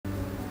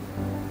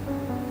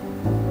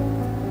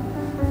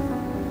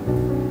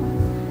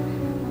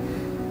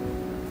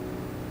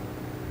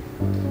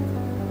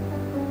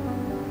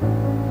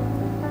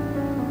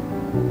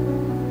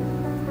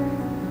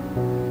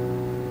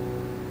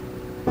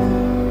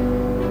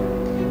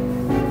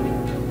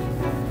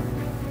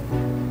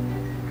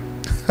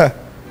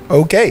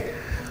Okay,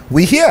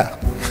 we here.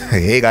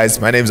 Hey guys,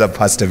 my name's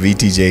Pastor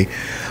VTJ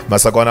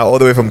Masakona, all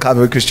the way from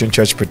Calvary Christian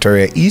Church,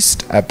 Pretoria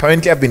East.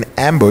 Apparently, I've been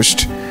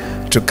ambushed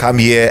to come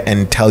here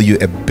and tell you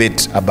a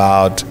bit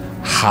about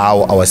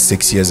how our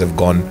 6 years have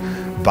gone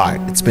by.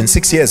 It's been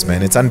 6 years,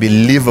 man. It's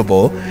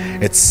unbelievable.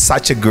 It's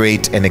such a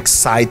great and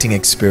exciting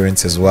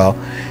experience as well.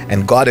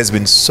 And God has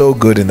been so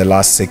good in the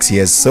last 6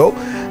 years. So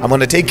I'm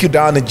going to take you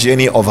down a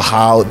journey of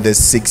how these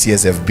 6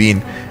 years have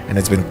been. And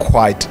it's been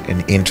quite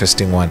an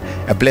interesting one.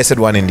 A blessed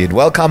one indeed.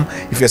 Welcome.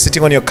 If you're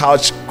sitting on your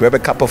couch, grab a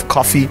cup of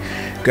coffee,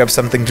 grab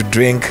something to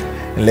drink,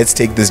 and let's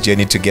take this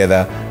journey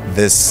together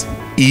this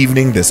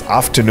evening, this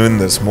afternoon,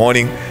 this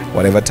morning,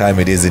 whatever time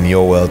it is in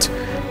your world.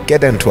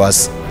 Get into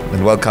us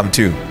and welcome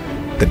to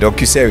the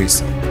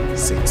docu-series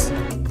 6.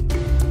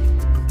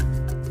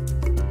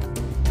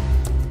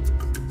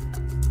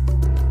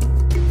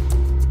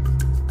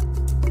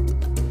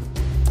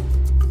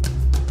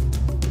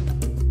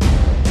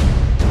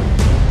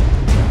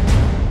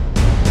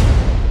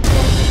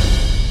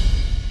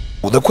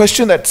 The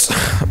question that's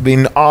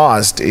been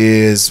asked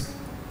is,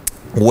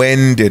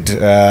 when did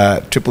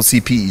Triple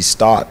CPE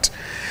start?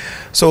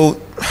 So,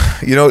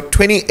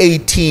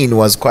 2018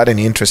 was quite an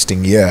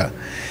interesting year.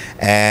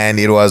 And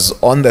it was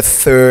on the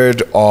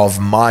 3rd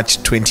of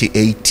March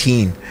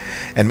 2018.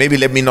 And maybe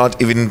let me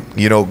not even,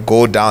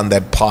 go down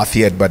that path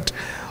yet. But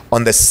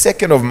on the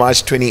 2nd of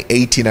March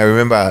 2018, I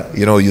remember,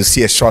 you'll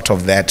see a shot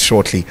of that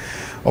shortly,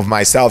 of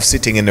myself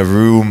sitting in a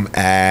room,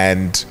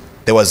 and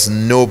there was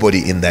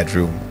nobody in that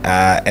room.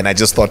 And I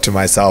just thought to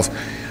myself,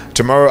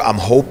 tomorrow I'm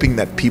hoping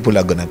that people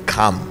are going to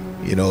come.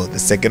 The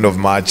 2nd of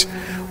March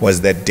was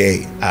that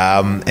day.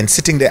 And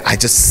sitting there, I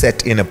just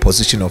sat in a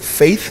position of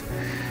faith,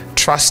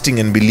 trusting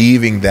and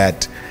believing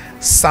that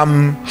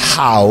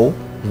somehow,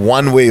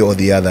 one way or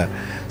the other,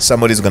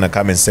 somebody's going to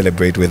come and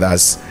celebrate with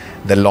us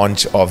the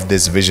launch of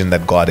this vision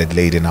that God had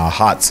laid in our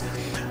hearts.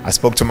 I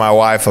spoke to my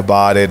wife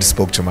about it,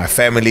 spoke to my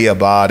family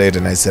about it,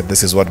 and I said,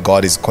 this is what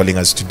God is calling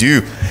us to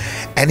do.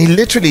 And he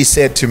literally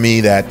said to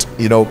me that,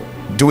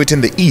 do it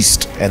in the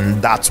East,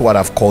 and that's what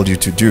I've called you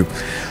to do.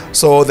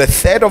 So the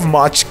 3rd of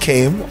March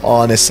came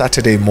on a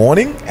Saturday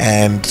morning,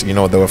 and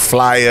there were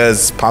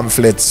flyers,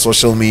 pamphlets,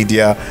 social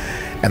media,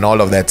 and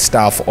all of that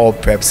stuff. All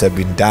preps have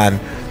been done,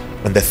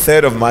 and the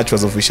 3rd of March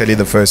was officially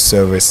the first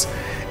service.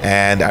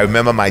 And I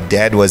remember my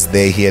dad was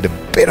there. He had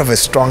a bit of a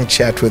strong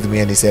chat with me,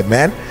 and he said,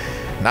 man,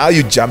 now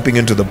you're jumping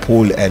into the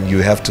pool and you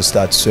have to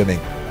start swimming.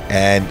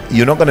 And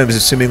you're not going to be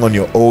swimming on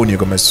your own. You're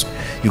going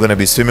to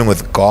be swimming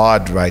with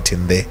God right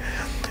in there.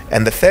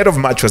 And the 3rd of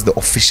March was the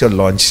official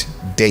launch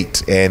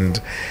date. And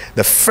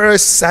the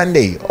first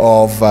Sunday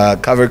of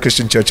Calvary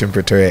Christian Church in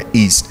Pretoria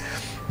East,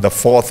 the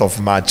 4th of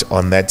March,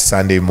 on that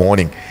Sunday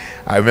morning,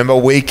 I remember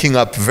waking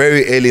up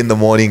very early in the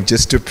morning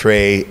just to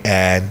pray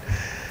and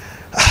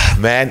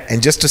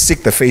and just to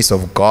seek the face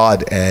of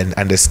God and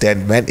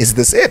understand, man, is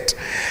this it?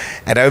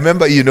 And I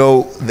remember,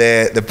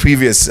 the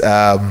previous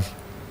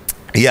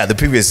the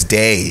previous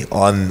day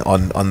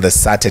on the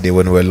Saturday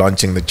when we were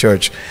launching the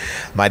church,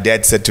 my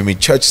dad said to me,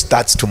 church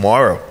starts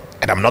tomorrow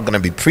and I'm not going to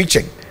be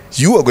preaching.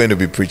 You are going to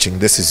be preaching.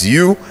 This is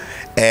you.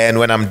 And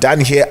when I'm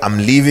done here, I'm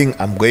leaving.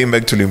 I'm going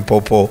back to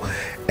Limpopo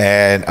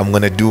and I'm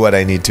going to do what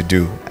I need to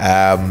do.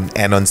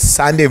 And on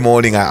Sunday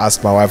morning, I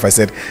asked my wife, I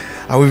said,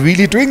 are we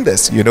really doing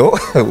this?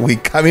 We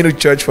come into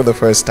church for the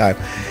first time.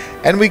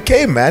 And we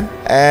came, man.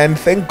 And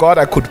thank God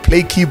I could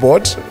play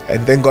keyboard.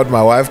 And thank God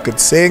my wife could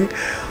sing.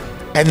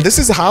 And this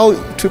is how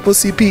Triple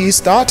CPE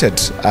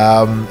started.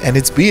 And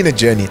it's been a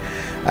journey.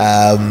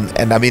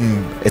 And I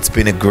mean, it's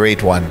been a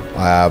great one.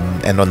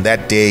 And on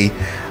that day,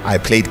 I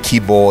played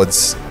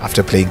keyboards.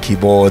 After playing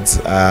keyboards,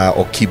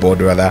 or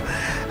keyboard rather,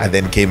 I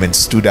then came and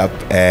stood up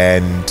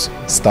and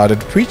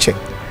started preaching.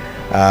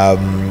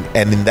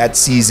 And in that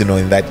season, or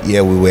in that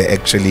year, we were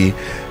actually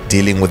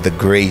dealing with the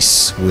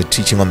grace. We were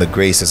teaching on the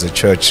grace as a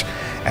church,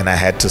 and I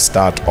had to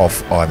start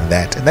off on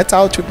that. And that's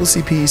how Triple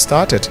CPE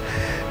started.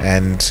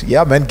 And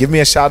yeah, man, give me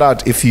a shout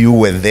out if you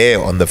were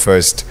there on the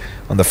first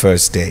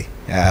day,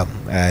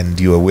 and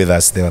you were with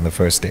us there on the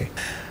first day.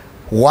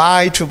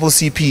 Why Triple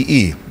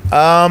CPE?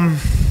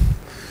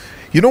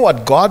 You know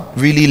what? God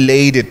really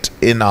laid it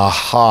in our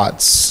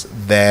hearts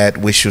that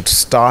we should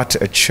start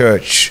a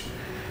church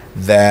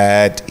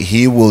that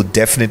He will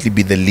definitely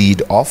be the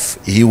lead of.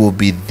 He will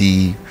be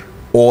the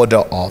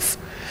order of.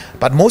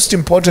 But most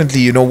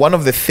importantly, one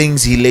of the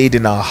things He laid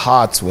in our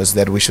hearts was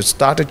that we should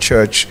start a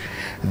church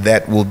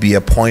that will be a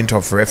point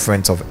of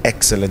reference of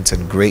excellence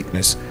and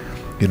greatness,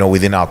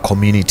 within our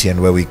community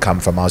and where we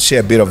come from. I'll share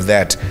a bit of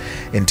that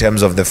in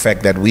terms of the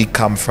fact that we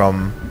come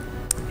from,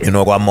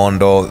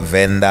 KwaMondo,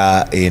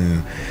 Venda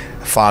in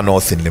far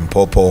north in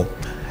Limpopo.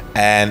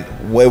 And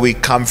where we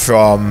come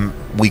from,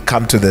 we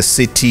come to the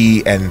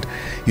city, and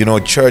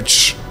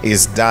church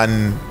is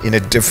done in a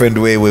different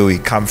way where we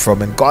come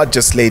from. And God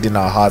just laid in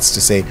our hearts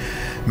to say,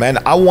 man,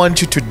 I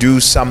want you to do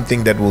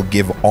something that will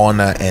give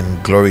honor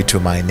and glory to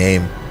my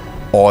name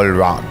all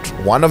around.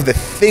 One of the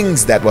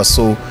things that was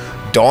so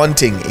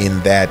daunting in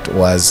that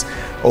was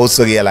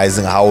also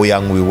realizing how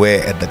young we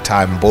were at the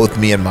time. Both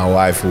me and my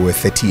wife, we were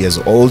 30 years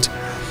old.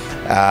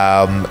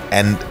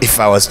 And if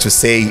I was to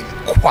say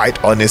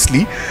quite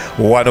honestly,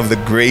 one of the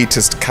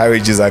greatest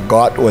courages I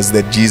got was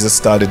that Jesus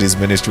started his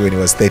ministry when he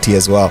was 30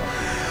 as well.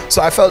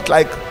 So I felt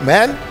like,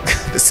 man,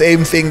 the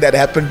same thing that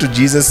happened to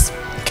Jesus,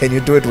 can you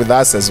do it with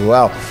us as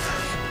well?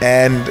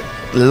 And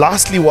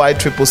lastly, why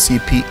Triple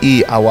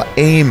CPE, our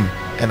aim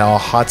and our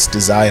heart's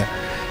desire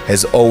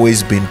has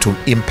always been to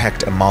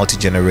impact a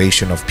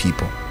multi-generation of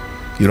people,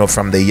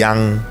 from the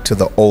young to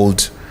the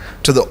old,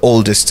 to the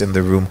oldest in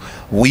the room.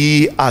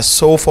 We are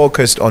so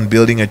focused on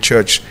building a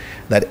church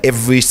that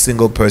every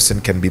single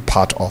person can be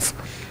part of.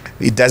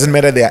 It doesn't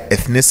matter their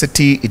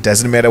ethnicity, it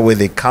doesn't matter where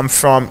they come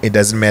from, it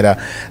doesn't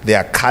matter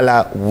their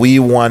color. We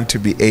want to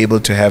be able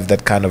to have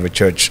that kind of a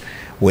church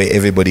where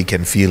everybody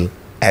can feel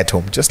at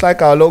home. Just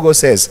like our logo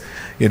says,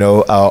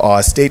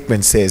 our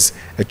statement says,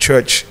 a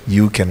church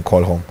you can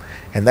call home.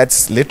 And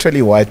that's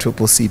literally why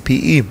Triple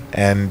CPE.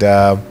 And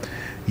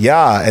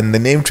and the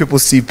name Triple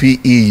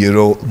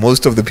CPE,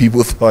 most of the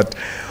people thought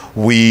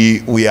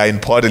we are in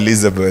Port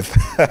Elizabeth.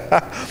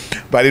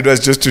 But it was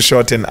just to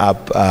shorten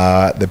up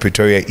the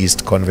Pretoria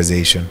East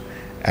conversation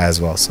as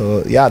well.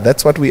 So yeah,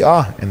 that's what we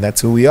are, and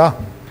that's who we are.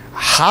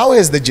 How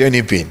has the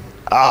journey been?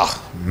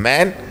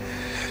 Man,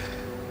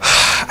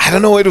 I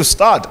don't know where to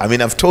start. I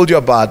mean, I've told you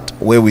about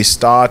where we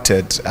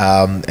started,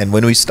 and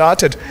when we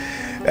started,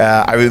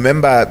 I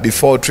remember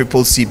before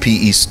Triple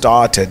CPE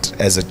started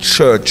as a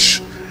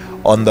church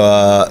on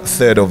the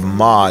 3rd of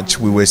March,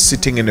 we were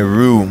sitting in a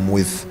room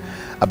with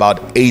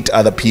about 8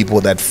 other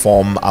people that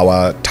form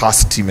our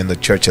task team in the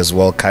church as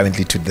well,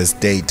 currently to this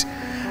date.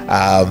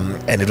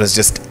 And it was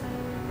just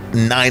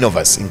 9 of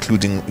us,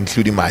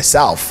 including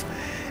myself.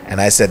 And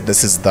I said,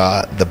 this is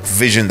the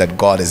vision that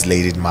God has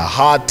laid in my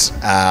heart.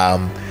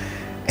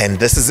 And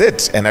this is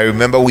it. And I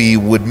remember we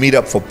would meet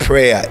up for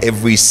prayer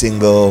every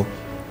single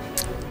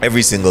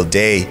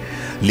day,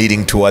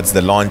 leading towards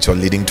the launch or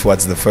leading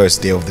towards the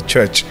first day of the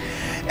church.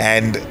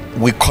 And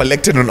we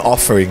collected an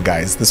offering,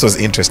 guys. This was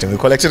interesting. We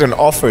collected an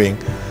offering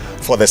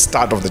for the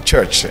start of the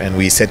church, and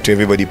we said to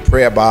everybody,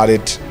 pray about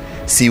it,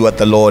 see what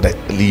the Lord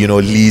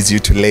leads you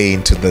to lay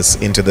into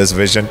this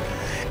vision.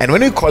 And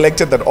when we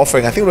collected that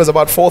offering, I think it was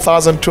about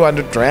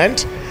 4,200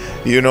 rand.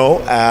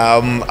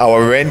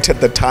 Our rent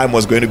at the time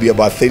was going to be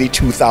about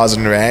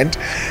 32,000 rand.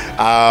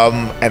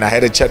 And I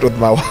had a chat with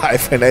my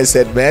wife, and I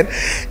said, man,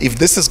 if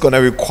this is going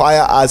to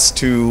require us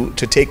to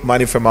take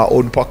money from our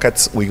own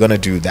pockets, we're going to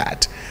do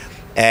that.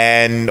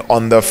 And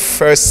on the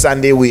first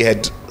Sunday, we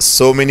had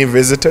so many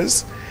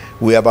visitors.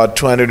 We were about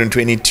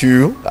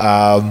 222.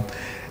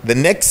 The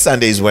next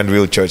Sunday is when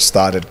Real Church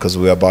started, because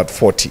we were about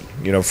 40,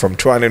 from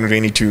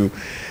 222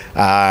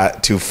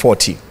 to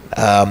 40.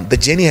 The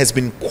journey has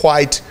been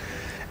quite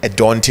a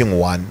daunting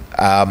one.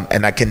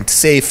 And I can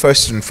say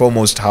first and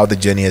foremost how the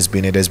journey has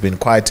been. It has been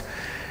quite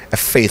a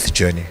faith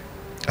journey.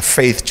 A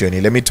faith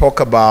journey. Let me talk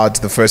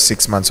about the first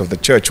 6 months of the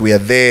church. We are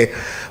there.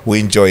 We're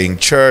enjoying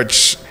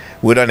church.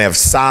 We don't have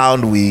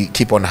sound. We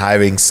keep on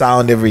hiring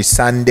sound every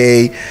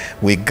Sunday.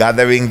 We're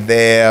gathering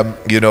there,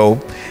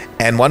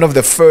 And one of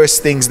the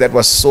first things that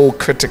was so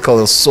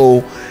critical,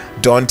 so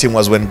daunting,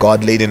 was when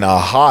God laid in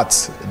our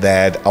hearts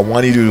that I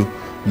want you to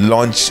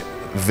launch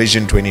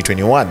Vision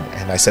 2021.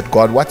 And I said,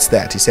 God, what's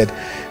that? He said,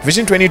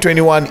 Vision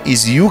 2021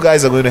 is you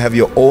guys are going to have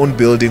your own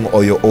building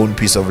or your own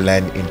piece of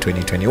land in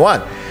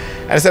 2021.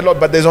 And I said, Lord,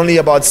 but there's only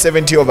about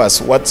 70 of us.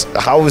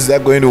 How is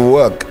that going to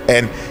work?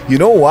 And you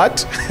know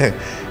what?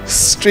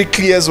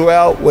 Strictly as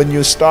well, when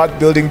you start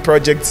building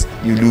projects,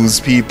 you lose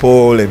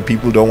people and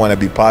people don't want to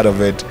be part of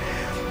it.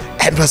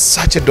 And it was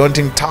such a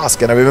daunting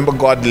task. And I remember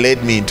God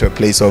led me into a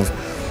place of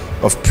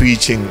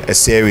preaching a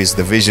series,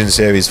 the Vision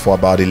series, for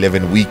about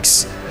 11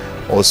 weeks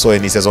or so.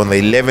 And he says, on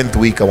the 11th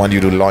week, I want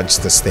you to launch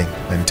this thing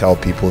and tell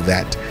people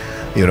that.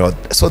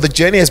 So the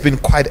journey has been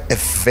quite a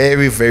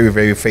very, very,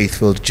 very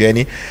faithful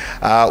journey.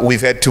 We've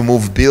had to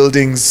move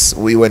buildings.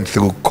 We went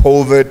through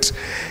COVID.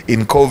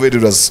 In COVID,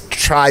 it was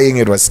trying,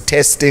 it was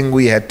testing.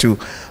 We had to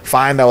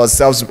find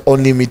ourselves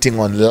only meeting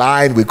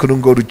online. We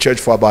couldn't go to church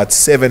for about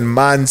 7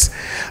 months.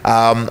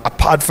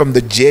 Apart from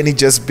the journey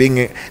just being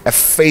a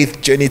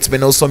faith journey, it's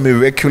been also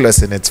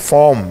miraculous in its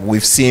form.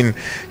 We've seen,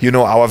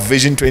 our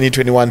Vision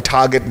 2021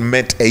 target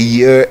met a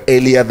year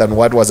earlier than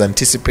what was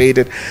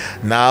anticipated.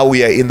 Now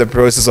we are in the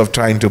process of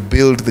trying to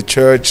build the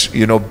church,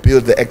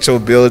 build the actual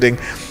building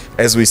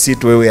as we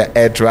sit where we are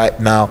at right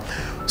now.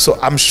 So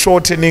I'm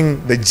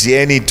shortening the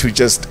journey to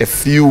just a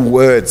few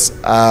words,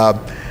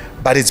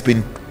 but it's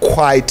been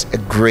quite a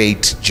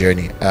great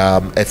journey.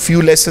 A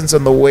few lessons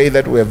on the way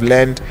that we have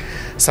learned.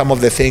 Some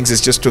of the things is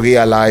just to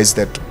realize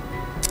that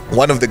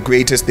one of the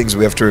greatest things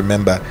we have to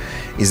remember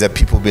is that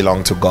people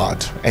belong to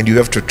God, and you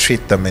have to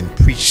treat them and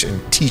preach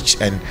and teach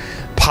and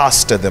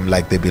pastor them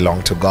like they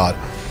belong to God.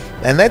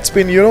 And that's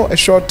been, a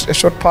short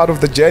part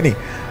of the journey.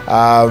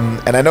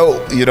 And I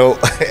know,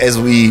 as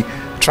we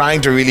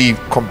trying to really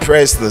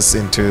compress this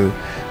into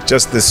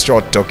just this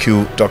short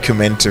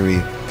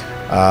documentary,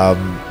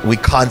 we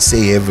can't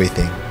say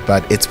everything.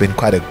 but it's been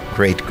quite a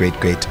great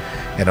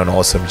and an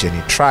awesome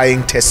journey,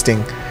 trying,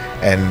 testing,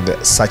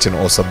 and such an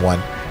awesome one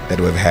that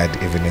we've had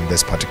even in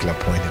this particular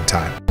point in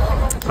time.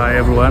 Hi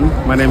everyone,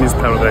 my name is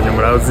Taruganya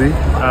Mrauzi.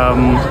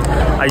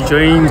 I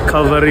joined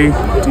Calvary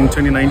in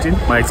 2019.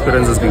 My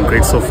experience has been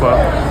great so far.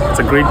 It's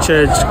a great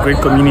church, great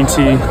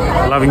community,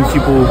 loving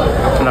people,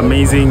 and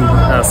amazing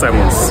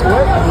sermons.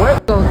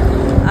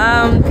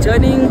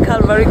 Joining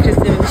Calvary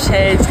Christian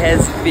Church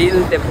has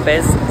been the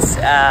best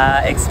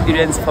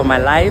experience for my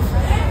life.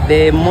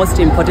 The most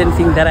important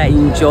thing that I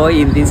enjoy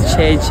in this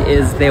church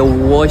is the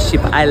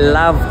worship. I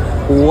love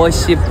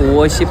worship,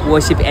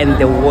 and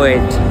the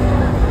word.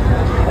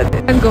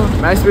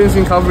 My experience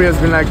in Calvary has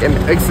been like an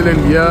excellent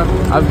year.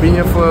 I've been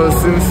here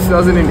since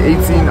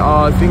 2018,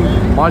 I think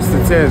March the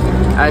 10th.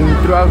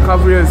 And throughout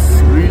Calvary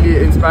has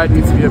really inspired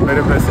me to be a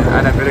better person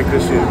and a better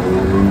Christian.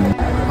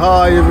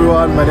 Hi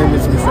everyone, my name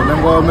is Mr.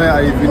 Nangome.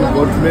 I even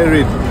got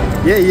married.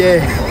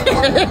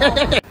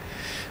 Yeah.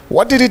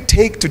 What did it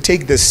take to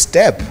take this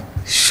step?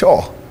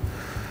 Sure.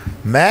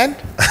 Man,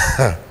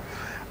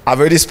 I've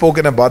already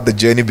spoken about the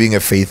journey being a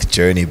faith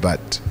journey,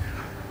 but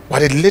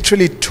what it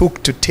literally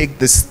took to take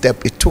this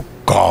step, it took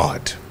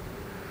God.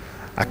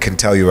 I can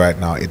tell you right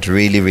now, it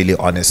really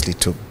honestly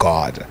took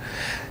God.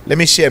 Let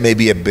me share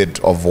maybe a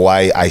bit of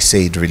why I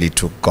say it really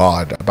took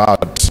God.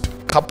 About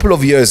a couple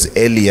of years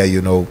earlier,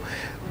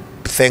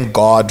 thank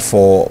God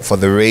for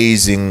the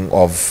raising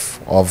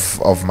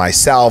of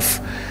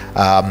myself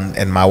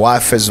and my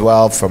wife as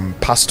well, from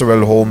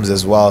pastoral homes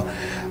as well.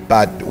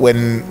 But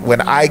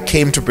when I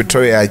came to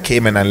Pretoria, I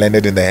came and I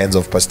landed in the hands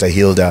of Pastor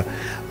Hilda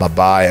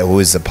Mabai, who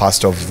is the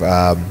pastor of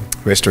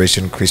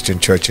Restoration Christian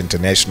Church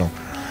International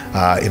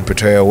in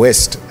Pretoria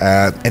West.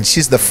 And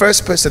she's the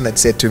first person that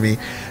said to me,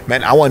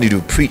 "Man, I want you to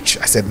preach."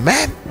 I said,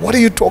 "Man, what are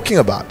you talking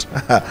about?"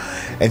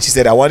 And she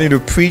said, "I want you to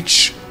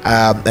preach."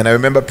 And I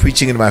remember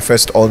preaching in my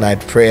first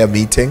all-night prayer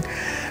meeting.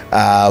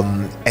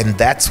 And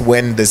that's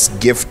when this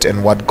gift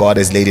and what God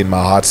has laid in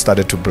my heart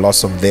started to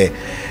blossom there.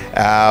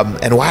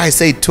 And why I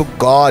say it took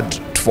God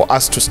for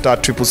us to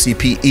start Triple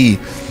CPE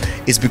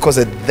is because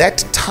at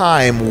that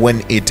time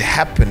when it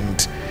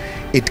happened,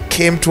 it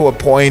came to a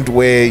point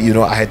where,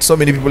 I had so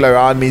many people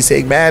around me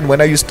saying, "Man,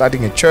 when are you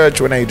starting a church?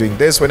 When are you doing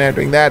this? When are you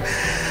doing that?"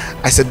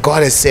 I said,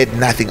 God has said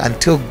nothing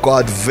until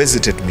God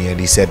visited me and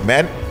he said,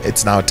 "Man,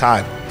 it's now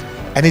time."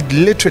 And it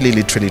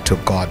literally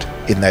took God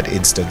in that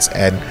instance.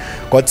 And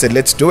God said,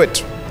 "Let's do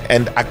it."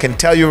 And I can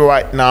tell you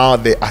right now,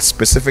 there are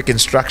specific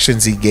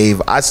instructions he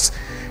gave us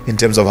in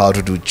terms of how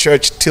to do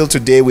church. Till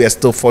today, we are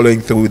still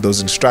following through with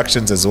those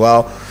instructions as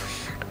well.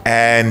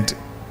 And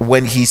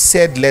when he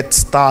said, "Let's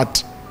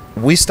start,"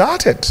 we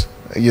started.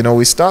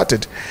 We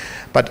started.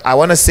 But I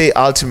want to say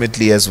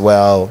ultimately as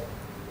well,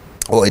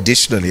 or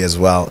additionally as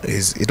well,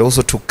 is it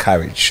also took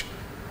courage.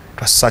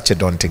 It was such a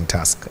daunting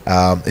task.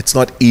 It's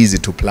not easy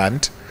to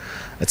plant.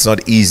 It's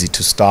not easy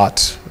to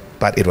start,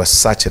 but it was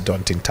such a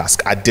daunting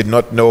task. I did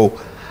not know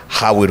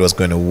how it was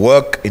going to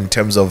work in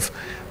terms of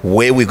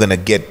where we're going to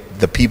get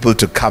the people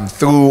to come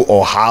through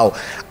or how.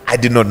 I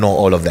did not know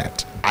all of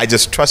that. I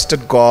just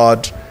trusted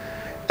God,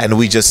 and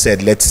we just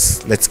said,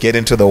 let's get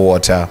into the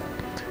water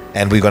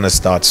and we're going to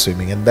start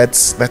swimming. And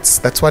that's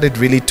what it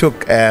really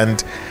took.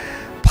 And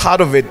part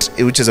of it,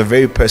 which is a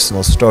very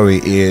personal story,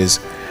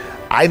 is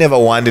I never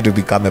wanted to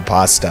become a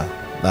pastor,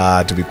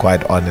 to be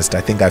quite honest.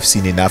 I think I've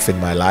seen enough in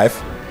my life.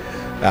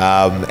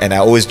 And I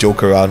always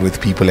joke around with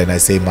people and I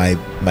say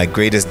my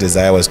greatest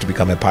desire was to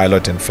become a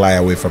pilot and fly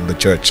away from the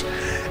church.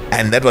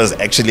 And that was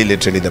actually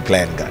literally the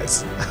plan,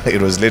 guys. It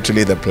was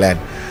literally the plan.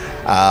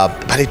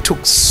 But it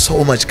took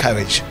so much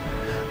courage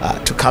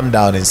to come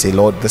down and say,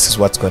 "Lord, this is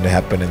what's going to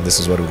happen and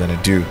this is what we're going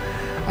to do."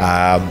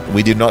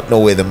 We did not know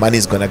where the money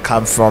is going to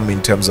come from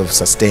in terms of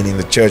sustaining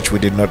the church. We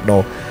did not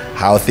know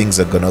how things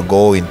are going to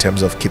go in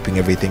terms of keeping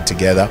everything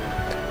together.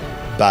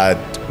 But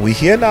we're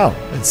here now,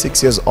 and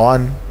 6 years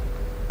on,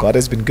 God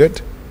has been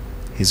good.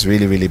 He's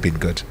really been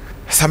good.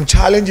 Some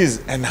challenges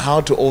and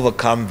how to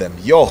overcome them.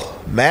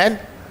 Man,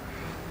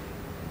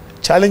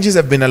 challenges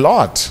have been a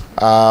lot.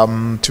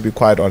 To be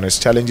quite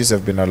honest, challenges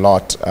have been a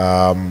lot.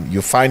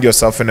 You find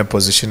yourself in a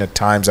position at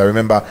times. I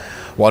remember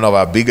one of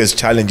our biggest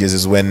challenges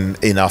is when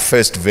in our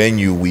first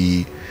venue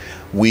we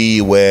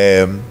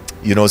were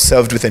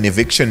served with an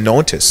eviction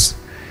notice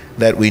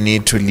that we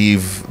need to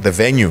leave the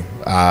venue.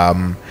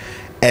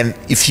 And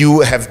if you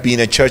have been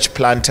a church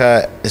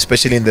planter,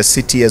 especially in the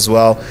city as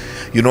well,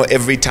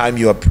 every time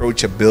you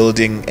approach a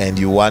building and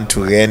you want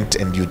to rent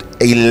and you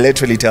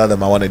literally tell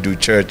them, "I want to do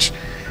church,"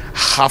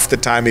 half the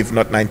time, if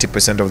not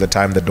 90% of the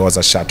time, the doors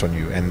are shut on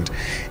you. And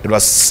it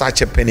was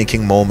such a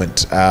panicking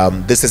moment.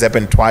 This has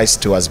happened twice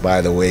to us,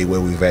 by the way,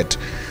 where we've had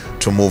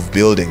to move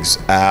buildings.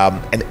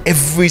 And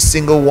every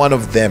single one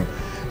of them,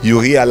 you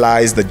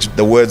realize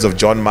the words of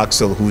John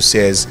Maxwell, who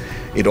says,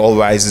 "It all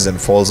rises and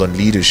falls on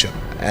leadership."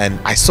 And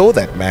I saw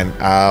that, man.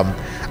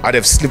 I'd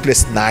have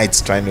sleepless nights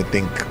trying to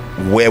think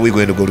where we're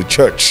going to go to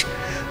church,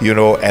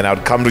 and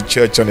I'd come to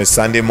church on a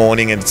Sunday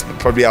morning, and it's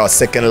probably our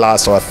second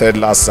last or our third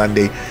last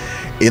Sunday,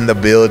 in the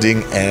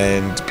building,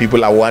 and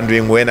people are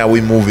wondering, when are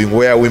we moving?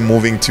 Where are we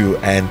moving to?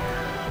 And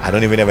I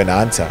don't even have an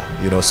answer,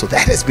 so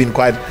that has been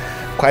quite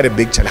a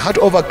big challenge. How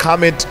to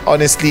overcome it,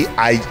 honestly,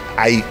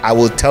 I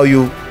will tell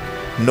you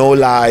no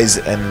lies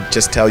and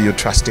just tell you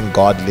trusting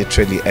God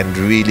literally and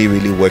really,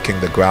 really working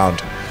the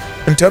ground.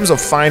 In terms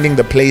of finding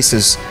the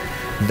places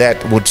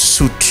that would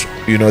suit,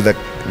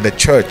 the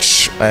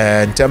church,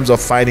 in terms of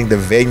finding the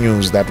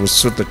venues that would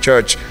suit the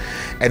church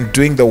and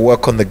doing the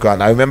work on the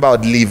ground. I remember I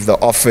would leave the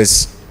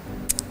office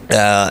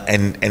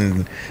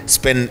and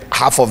spend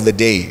half of the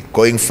day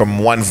going from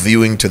one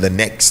viewing to the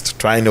next,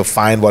 trying to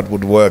find what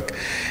would work.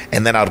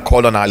 And then I'd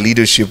call on our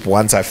leadership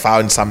once I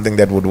found something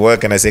that would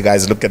work, and I say,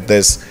 guys, look at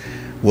this.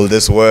 Will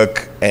this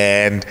work?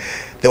 And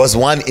there was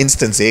one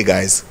instance,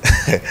 guys,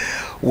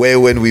 where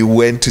when we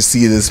went to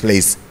see this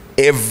place,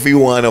 every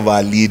one of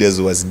our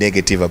leaders was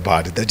negative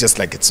about it. They're just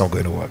like, it's not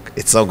going to work.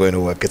 It's not going to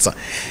work. It's not.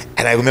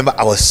 And I remember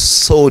I was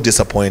so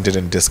disappointed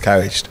and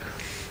discouraged,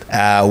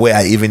 where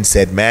I even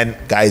said, man,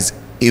 guys,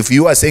 if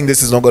you are saying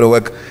this is not going to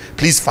work,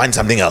 please find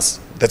something else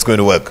that's going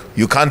to work.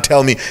 You can't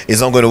tell me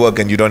it's not going to work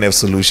and you don't have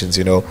solutions,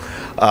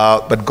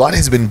 But God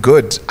has been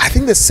good. I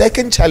think the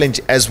second challenge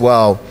as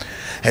well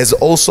has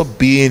also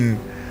been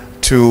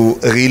to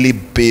really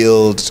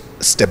build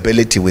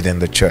stability within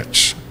the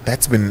church.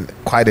 That's been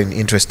quite an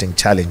interesting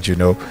challenge,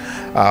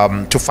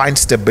 to find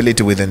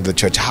stability within the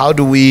church. How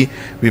do we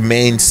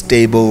remain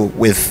stable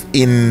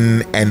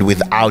within and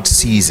without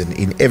season,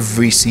 in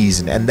every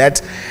season? And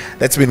that's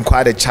been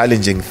quite a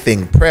challenging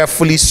thing.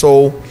 Prayerfully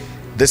so,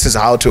 this is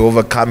how to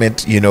overcome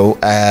it,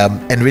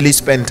 and really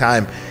spend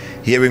time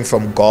hearing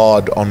from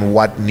God on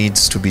what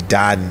needs to be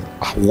done,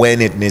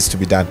 when it needs to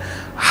be done,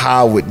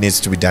 how it needs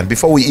to be done.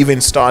 Before we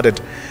even started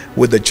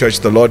with the church,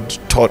 the Lord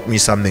taught me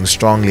something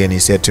strongly, and He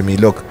said to me,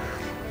 look,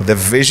 the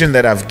vision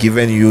that I've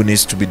given you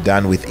needs to be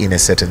done within a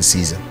certain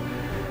season,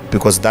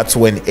 because that's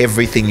when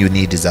everything you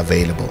need is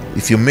available.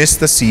 If you miss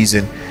the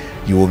season,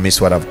 you will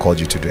miss what I've called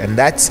you to do. And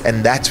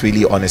that's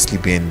really honestly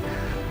been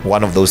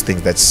one of those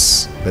things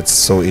that's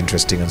so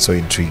interesting and so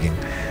intriguing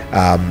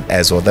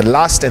as well. The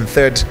last and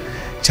third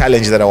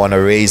challenge that I want to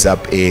raise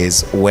up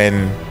is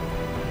when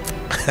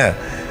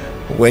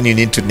you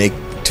need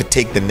to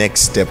take the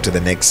next step to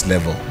the next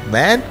level,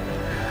 man.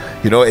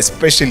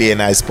 Especially, and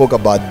I spoke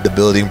about the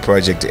building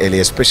project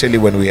earlier, especially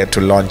when we had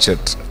to launch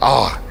it.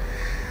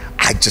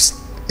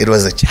 It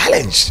was a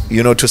challenge,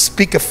 to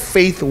speak a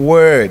faith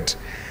word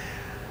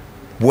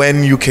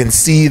when you can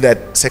see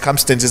that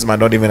circumstances might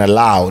not even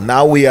allow.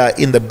 Now we are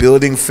in the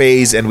building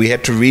phase, and we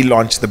had to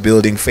relaunch the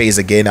building phase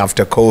again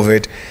after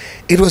COVID.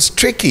 It was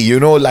tricky,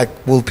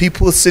 will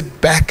people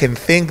sit back and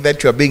think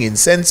that you're being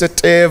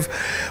insensitive?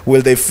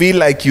 Will they feel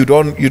like you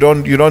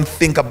don't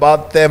think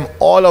about them?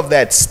 All of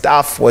that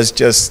stuff was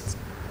just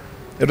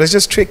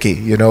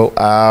tricky,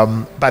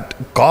 but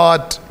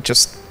God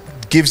just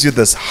gives you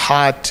this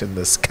heart and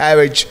this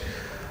courage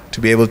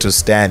to be able to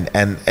stand.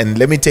 And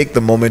let me take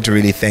the moment to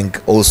really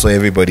thank also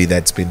everybody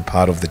that's been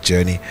part of the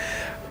journey.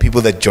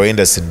 People that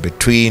joined us in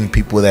between,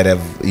 people that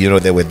have,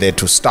 they were there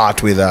to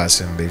start with us,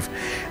 and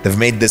they've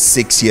made this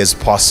 6 years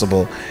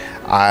possible.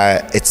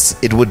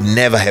 It would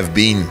never have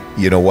been,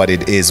 what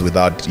it is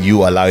without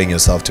you allowing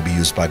yourself to be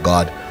used by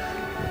God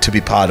to be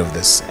part of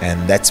this.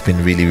 And that's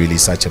been really, really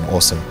such an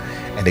awesome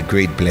and a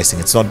great blessing.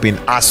 It's not been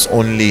us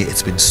only,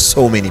 it's been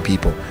so many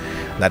people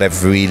that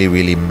have really,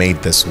 really made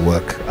this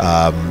work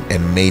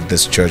and made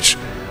this church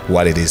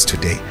what it is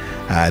today.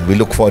 And we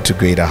look forward to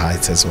greater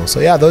heights as well.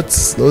 So yeah,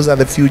 those are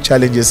the few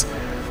challenges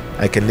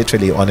I can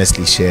literally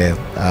honestly share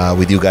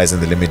with you guys in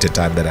the limited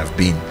time that I've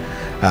been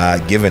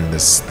given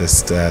this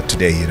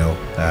today,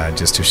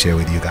 just to share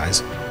with you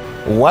guys.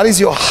 What is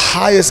your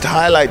highest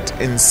highlight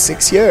in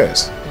 6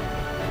 years?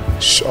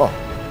 Sure,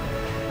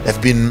 there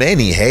have been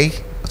many. Hey,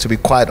 to be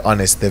quite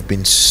honest, there have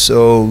been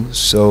so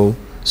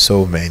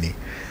many.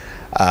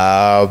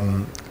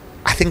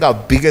 I think our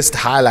biggest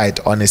highlight,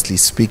 honestly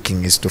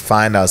speaking, is to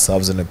find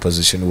ourselves in a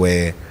position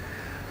where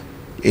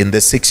in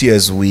the 6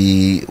 years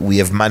we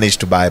have managed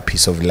to buy a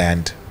piece of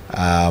land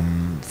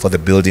for the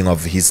building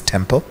of His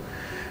temple,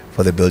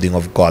 for the building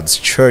of God's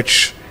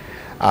church.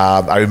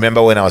 I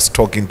remember when I was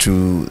talking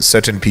to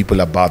certain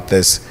people about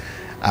this,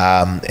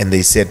 and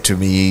they said to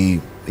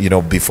me,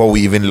 before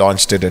we even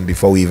launched it and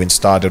before we even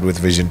started with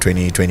Vision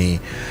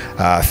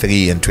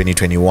 2023 and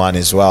 2021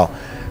 as well,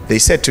 they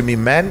said to me,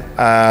 man,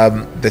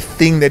 the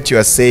thing that you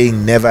are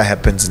saying never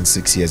happens in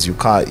 6 years. You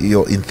can't,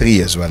 in 3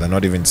 years rather,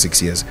 not even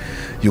 6 years.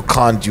 You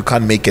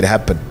can't make it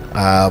happen.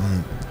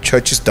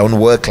 Churches don't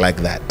work like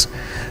that.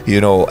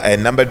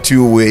 And number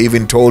two, we're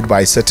even told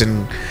by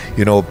certain,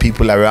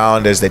 people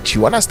around us that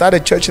you want to start a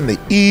church in the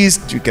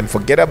East, you can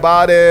forget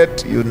about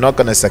it. You're not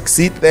going to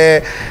succeed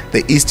there.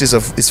 The East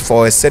is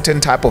for a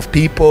certain type of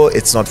people.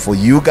 It's not for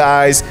you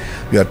guys.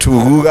 You are too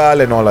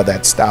rural and all of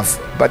that stuff.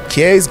 But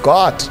here is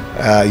God.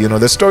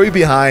 The story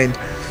behind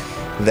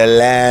the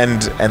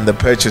land and the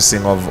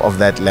purchasing of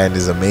that land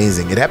is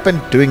amazing. It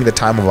happened during the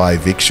time of our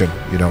eviction,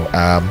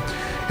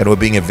 and we're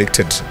being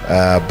evicted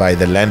by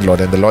the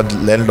landlord. And the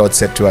landlord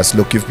said to us,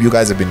 look, if you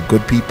guys have been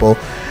good people,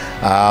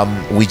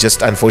 We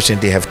just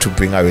unfortunately have to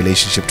bring our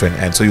relationship to an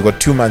end. So you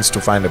got 2 months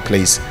to find a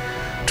place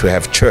to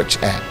have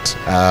church at.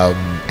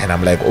 And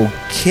I'm like,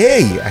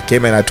 okay. I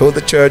came and I told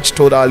the church,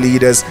 told our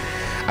leaders.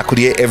 I could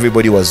hear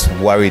everybody was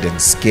worried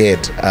and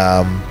scared.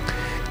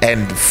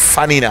 And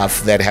funny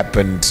enough, that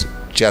happened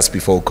just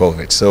before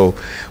COVID. So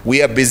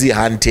we are busy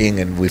hunting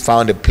and we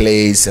found a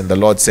place, and the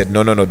Lord said,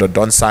 no,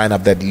 don't sign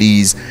up that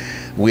lease.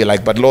 We're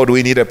like, but Lord,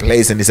 we need a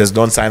place. And he says,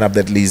 don't sign up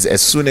that lease.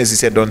 As soon as he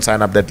said, don't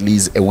sign up that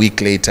lease, a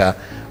week later,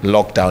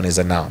 lockdown is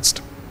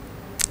announced.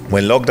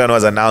 When lockdown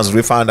was announced,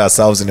 we found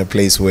ourselves in a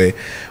place where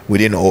we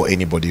didn't owe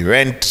anybody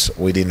rent.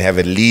 We didn't have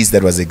a lease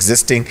that was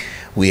existing.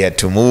 We had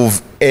to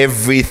move.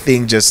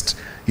 Everything just,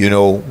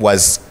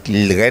 was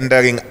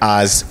rendering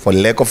us, for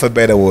lack of a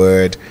better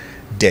word,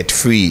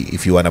 debt-free,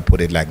 if you want to put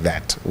it like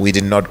that. We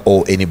did not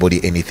owe anybody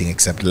anything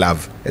except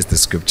love, as the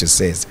scripture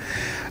says.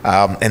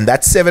 And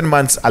that 7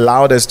 months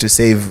allowed us to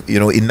save,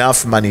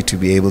 enough money to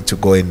be able to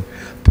go and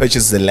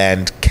purchase the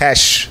land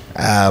cash,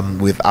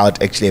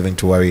 without actually having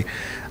to worry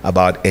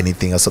about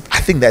anything else. So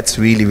I think that's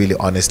really, really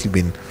honestly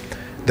been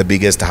the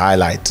biggest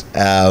highlight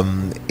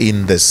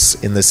in the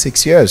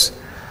 6 years.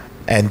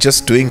 And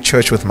just doing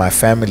church with my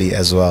family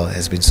as well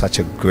has been such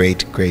a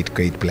great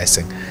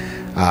blessing.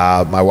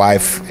 My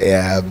wife,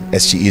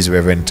 as she is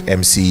Reverend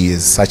MC,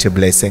 is such a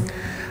blessing.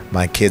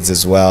 My kids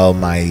as well,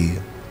 my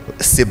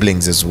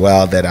siblings as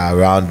well that are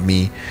around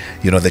me,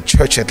 the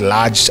church at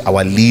large,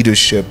 our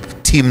leadership,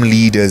 team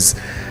leaders.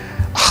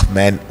 Oh,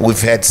 man,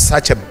 we've had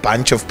such a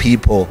bunch of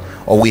people,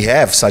 or we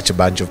have such a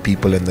bunch of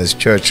people in this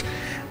church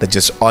that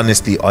just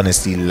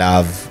honestly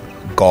love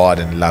God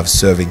and love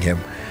serving Him.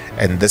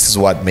 And this is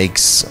what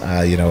makes,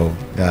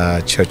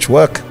 church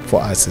work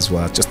for us as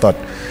well. Just thought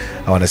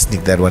I want to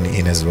sneak that one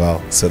in as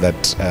well, so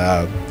that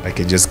I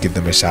can just give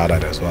them a shout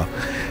out as well.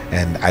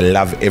 And I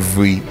love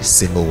every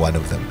single one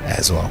of them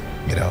as well,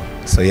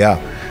 So yeah,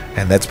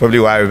 and that's probably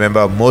why I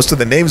remember most of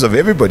the names of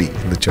everybody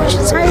in the church.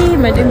 Hi,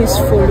 my name is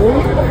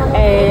Fulu,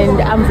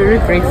 and I'm very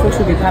grateful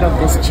to be part of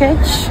this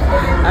church.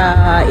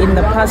 In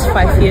the past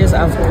 5 years,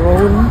 I've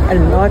grown a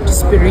lot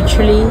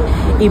spiritually,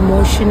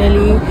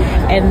 emotionally,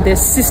 and the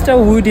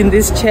sisterhood in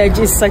this church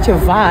is such a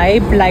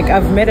vibe. Like,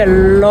 I've met a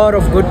lot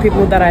of good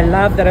people that I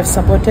love, that have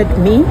supported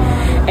me,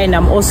 and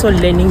I'm also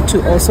learning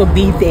to also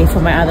be there for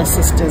my other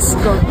sisters.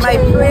 My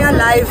prayer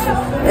life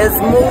has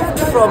moved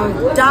from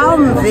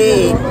down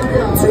there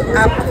to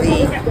up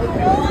there.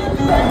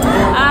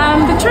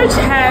 The church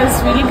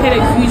has really played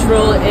a huge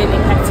role in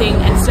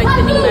impacting and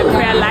strengthening my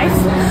prayer life.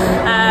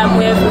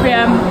 We have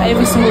prayer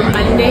every single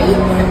Monday,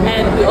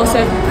 and we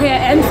also have prayer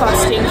and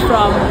fasting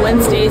from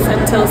Wednesdays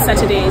until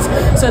Saturdays.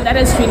 So that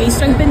has really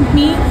strengthened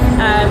me,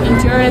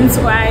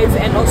 endurance-wise,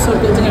 and also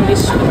building a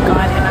relationship with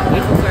God, and I'm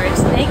grateful for it.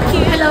 Thank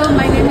you. Hello,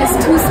 my name is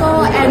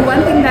Tuso, and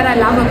one thing that I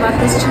love about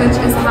this church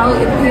is how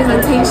it pays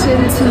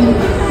attention to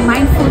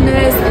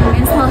mindfulness and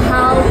mental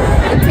health.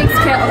 It takes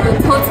care of the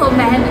total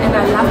man, and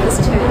I love this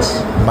church.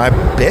 My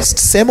best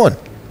sermon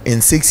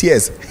in 6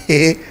 years.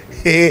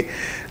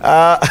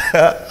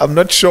 I'm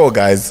not sure,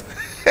 guys.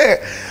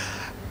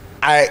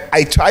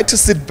 I tried to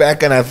sit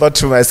back and I thought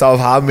to myself,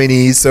 how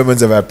many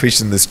sermons have I preached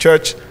in this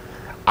church?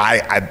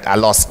 I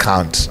lost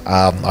count,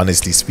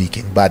 honestly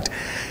speaking. But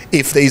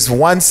if there's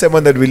one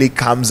sermon that really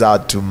comes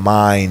out to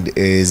mind,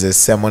 is a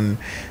sermon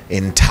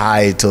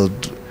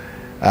entitled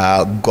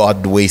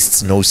God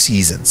Wastes No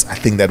Seasons. I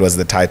think that was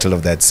the title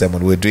of that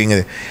sermon. We're doing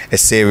a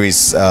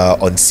series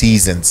on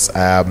seasons.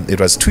 It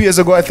was 2 years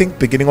ago, I think,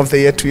 beginning of the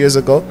year, 2 years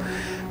ago.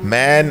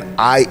 Man,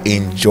 I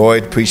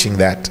enjoyed preaching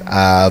that.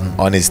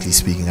 Honestly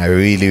speaking, I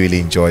really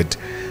enjoyed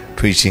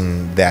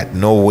preaching that.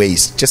 No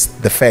waste.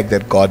 Just the fact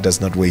that God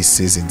does not waste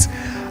seasons.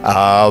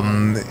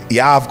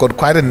 I've got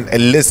quite a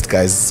list,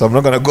 guys, so I'm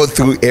not going to go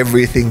through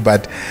everything,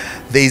 but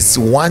there's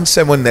one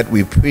sermon that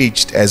we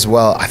preached as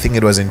well. I think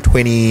it was in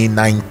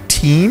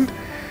 2019.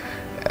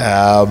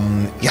 I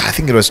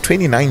think it was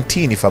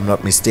 2019, if I'm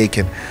not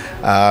mistaken.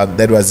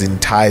 That was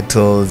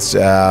entitled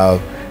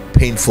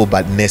Painful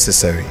But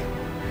Necessary.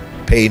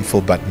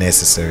 Painful but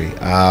necessary.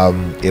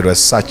 It was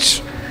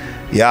such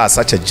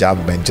a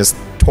jump, and just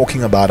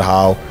talking about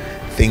how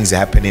things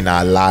happen in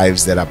our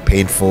lives that are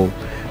painful,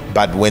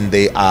 but when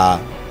they are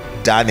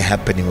done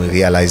happening, we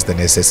realize the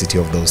necessity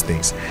of those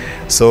things.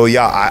 So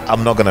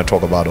I'm not going to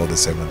talk about all the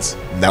sermons.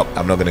 No,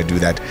 I'm not going to do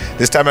that.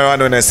 This time around,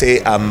 when I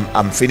say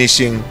I'm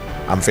finishing,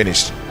 I'm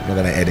finished. I'm not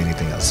going to add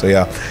anything else. So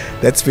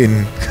that's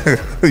been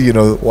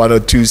one or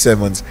two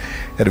sermons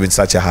that have been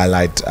such a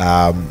highlight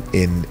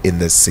in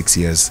the 6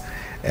 years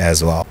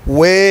as well.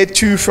 Where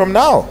to from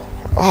now?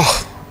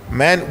 Oh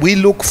man, we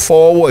look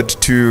forward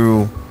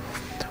to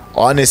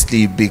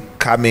honestly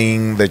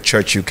becoming the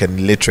church you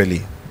can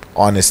literally,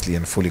 honestly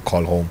and fully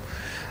call home.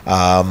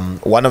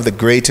 One of the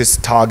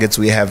greatest targets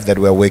we have that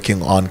we're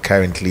working on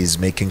currently is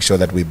making sure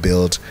that we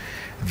build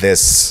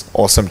this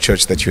awesome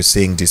church that you're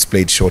seeing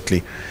displayed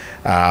shortly.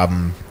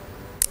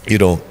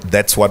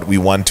 That's what we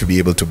want to be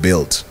able to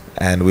build.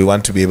 and we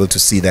want to be able to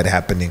see that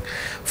happening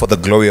for the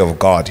glory of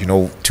God. You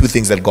know, two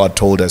things that God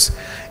told us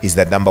is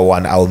that, number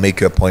one, I will make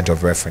you a point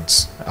of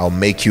reference. I'll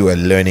make you a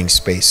learning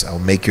space. I'll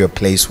make you a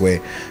place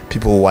where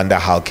people wonder,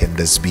 how can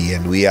this be?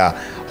 And we are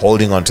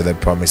holding on to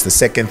that promise. The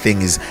second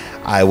thing is,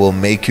 I will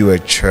make you a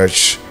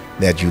church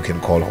that you can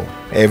call home.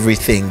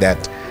 Everything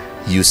that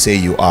you say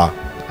you are,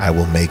 I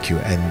will make you.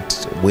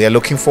 And we are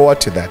looking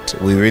forward to that.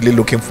 We're really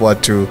looking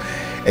forward to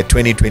a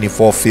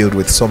 2024 filled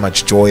with so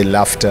much joy,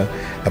 laughter,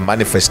 a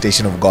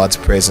manifestation of God's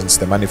presence,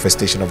 the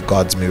manifestation of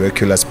God's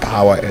miraculous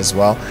power as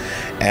well.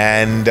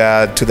 And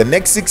to the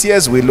next 6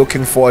 years, we're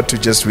looking forward to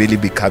just really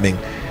becoming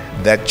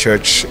that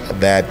church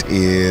that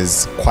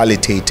is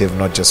qualitative,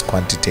 not just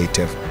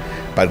quantitative.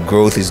 But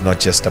growth is not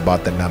just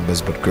about the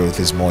numbers, but growth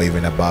is more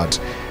even about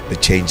the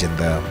change in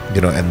the,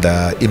 and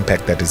the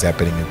impact that is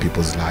happening in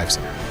people's lives.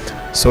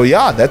 So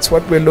yeah, that's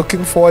what we're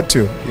looking forward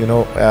to,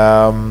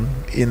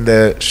 in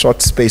the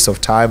short space of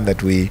time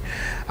that we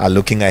are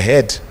looking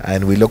ahead.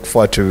 And we look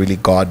forward to really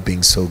God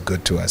being so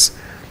good to us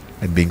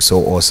and being so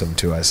awesome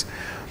to us.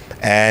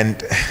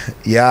 And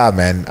yeah,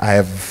 man,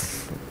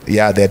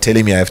 they're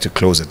telling me I have to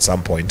close at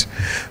some point,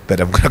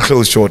 but I'm going to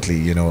close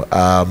shortly.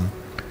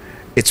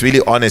 It's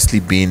really honestly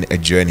been a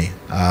journey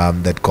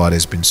that God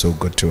has been so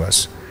good to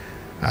us.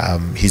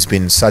 He's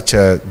been such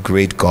a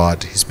great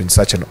God. He's been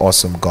such an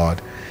awesome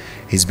God.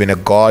 He's been a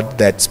God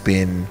that's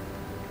been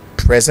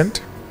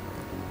present,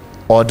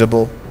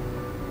 audible,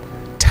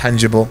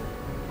 tangible,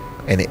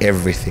 and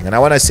everything. And I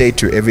want to say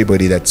to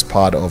everybody that's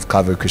part of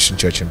Calvary Christian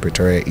Church in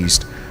Pretoria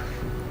East,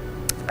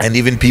 and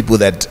even people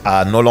that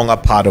are no longer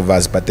part of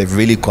us, but they've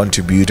really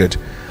contributed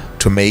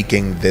to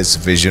making this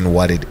vision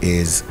what it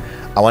is,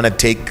 I want to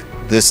take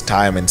this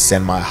time and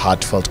send my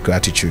heartfelt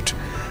gratitude.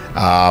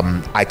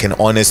 I can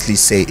honestly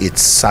say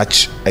it's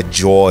such a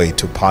joy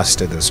to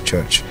pastor this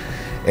church.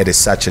 It is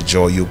such a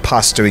joy. You're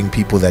pastoring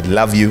people that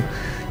love you.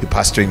 You're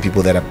pastoring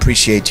people that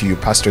appreciate you. You're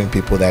pastoring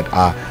people that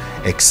are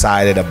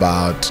excited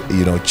about,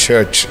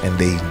 church, and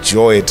they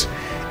enjoy it.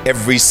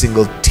 Every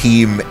single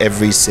team,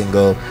 every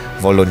single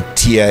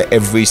volunteer,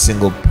 every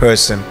single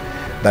person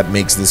that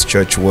makes this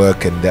church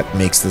work and that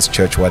makes this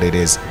church what it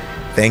is.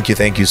 Thank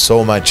you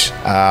so much.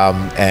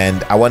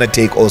 And I want to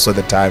take also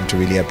the time to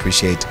really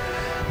appreciate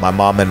my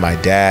mom and my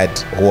dad,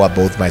 who are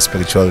both my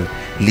spiritual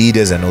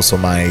leaders and also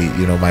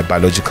my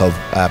biological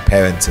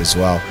parents as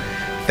well.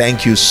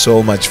 Thank you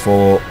so much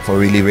for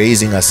really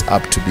raising us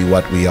up to be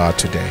what we are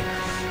today,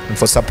 and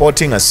for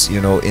supporting us,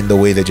 in the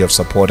way that you have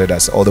supported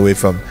us, all the way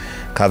from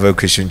Calvary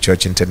Christian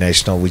Church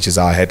International, which is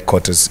our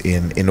headquarters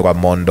in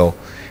Ramondo,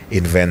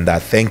 in Venda.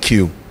 Thank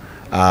you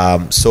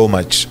so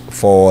much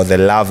for the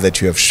love that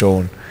you have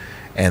shown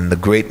and the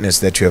greatness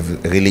that you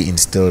have really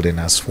instilled in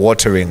us,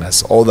 watering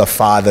us, all the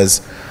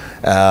fathers,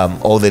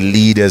 all the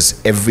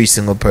leaders, every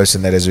single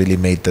person that has really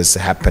made this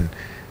happen.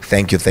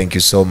 Thank you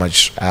so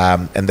much.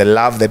 And the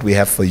love that we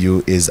have for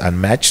you is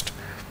unmatched.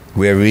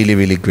 We're really,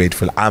 really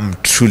grateful. I'm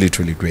truly,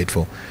 truly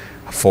grateful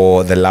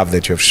for the love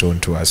that you have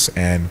shown to us.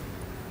 And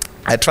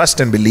I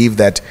trust and believe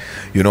that,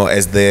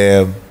 as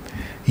the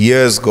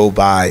years go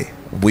by,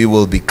 we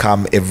will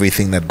become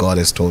everything that God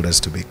has told us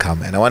to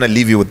become. And I want to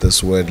leave you with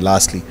this word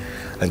lastly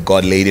that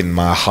God laid in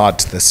my heart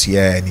this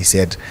year. And he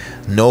said,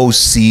 no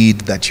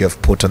seed that you have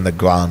put on the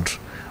ground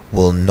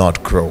will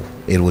not grow.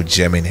 It will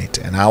germinate.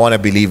 And I want to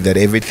believe that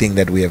everything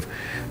that we have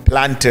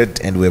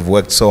planted and we have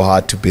worked so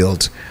hard to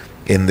build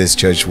in this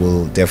church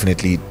will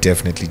definitely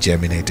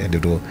germinate, and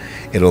it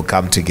will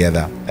come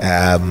together.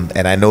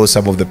 And I know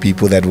some of the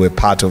people that were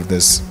part of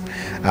this,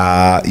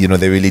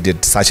 they really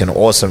did such an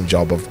awesome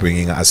job of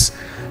bringing us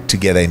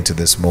together into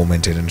this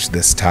moment and into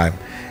this time.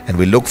 And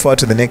we look forward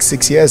to the next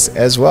 6 years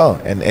as well.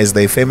 And as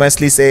they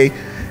famously say,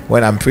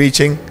 when I'm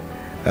preaching,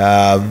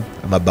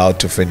 I'm about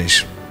to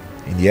finish.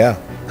 And yeah,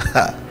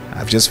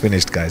 I've just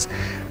finished, guys.